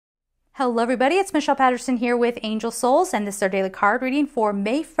Hello everybody, it's Michelle Patterson here with Angel Souls, and this is our daily card reading for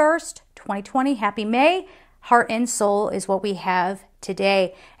May 1st, 2020. Happy May. Heart and soul is what we have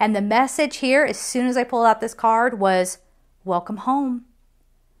today. And the message here, as soon as I pulled out this card, was welcome home.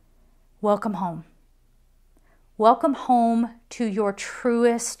 Welcome home. Welcome home to your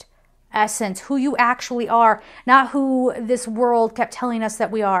truest essence, who you actually are, not who this world kept telling us that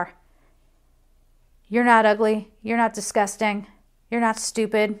we are. You're not ugly. You're not disgusting. You're not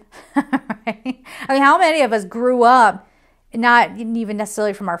stupid. Right? I mean, how many of us grew up, not even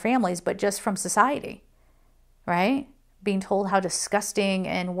necessarily from our families, but just from society, right? Being told how disgusting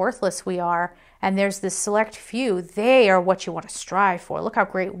and worthless we are. And there's this select few. They are what you want to strive for. Look how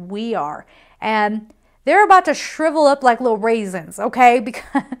great we are. And they're about to shrivel up like little raisins, okay?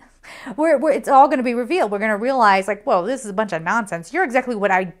 Because it's all going to be revealed. We're going to realize, like, whoa, this is a bunch of nonsense. You're exactly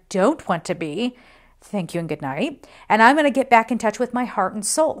what I don't want to be. Thank you and good night. And I'm going to get back in touch with my heart and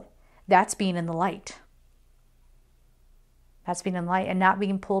soul. That's being in the light. That's being in the light and not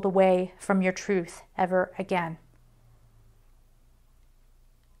being pulled away from your truth ever again.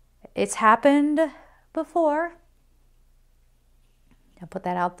 It's happened before. I'll put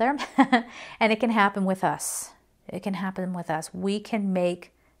that out there. And it can happen with us. It can happen with us. We can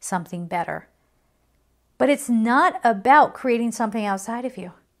make something better. But it's not about creating something outside of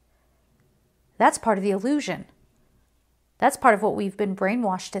you. That's part of the illusion. That's part of what we've been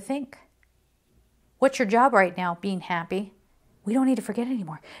brainwashed to think. What's your job right now? Being happy. We don't need to forget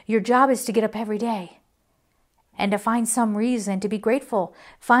anymore. Your job is to get up every day and to find some reason to be grateful.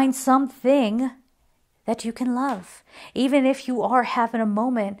 Find something that you can love. Even if you are having a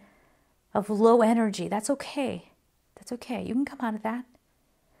moment of low energy, that's okay. That's okay. You can come out of that.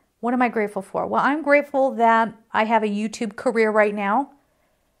 What am I grateful for? Well, I'm grateful that I have a YouTube career right now.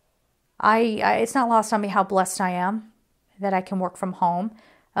 It's not lost on me how blessed I am that I can work from home.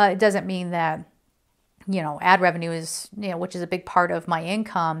 It doesn't mean that, ad revenue is, which is a big part of my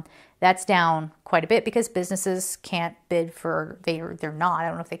income, that's down quite a bit because businesses can't bid for, they're not, I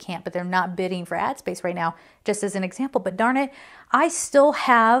don't know if they can't, but they're not bidding for ad space right now, just as an example. But darn it, I still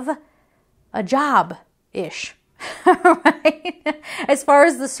have a job-ish, right? As far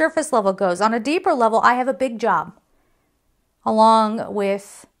as the surface level goes. On a deeper level, I have a big job along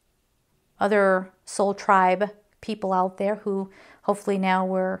with other soul tribe people out there who hopefully now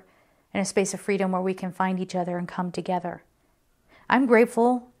we're in a space of freedom where we can find each other and come together. I'm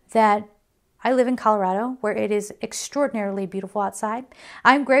grateful that I live in Colorado where it is extraordinarily beautiful outside.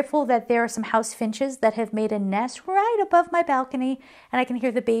 I'm grateful that there are some house finches that have made a nest right above my balcony and I can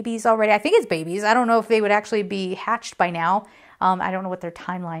hear the babies already. I think it's babies. I don't know if they would actually be hatched by now. I don't know what their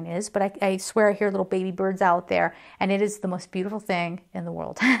timeline is, but I swear I hear little baby birds out there, and it is the most beautiful thing in the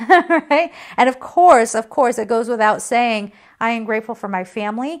world, right? And of course, it goes without saying, I am grateful for my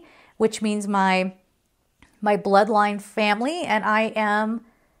family, which means my bloodline family, and I am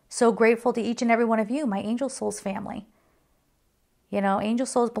so grateful to each and every one of you, my Angel Souls family. Angel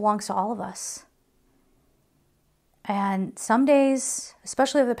Souls belongs to all of us. And some days,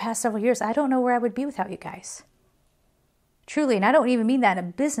 especially over the past several years, I don't know where I would be without you guys. Truly, and I don't even mean that in a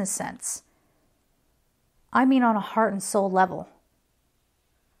business sense. I mean on a heart and soul level.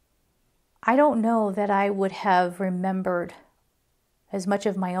 I don't know that I would have remembered as much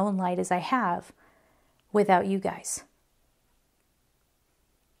of my own light as I have without you guys.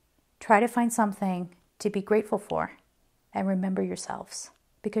 Try to find something to be grateful for and remember yourselves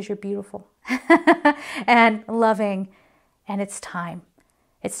because you're beautiful and loving, and it's time.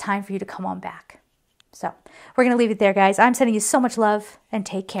 It's time for you to come on back. So we're going to leave it there, guys. I'm sending you so much love and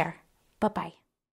take care. Bye-bye.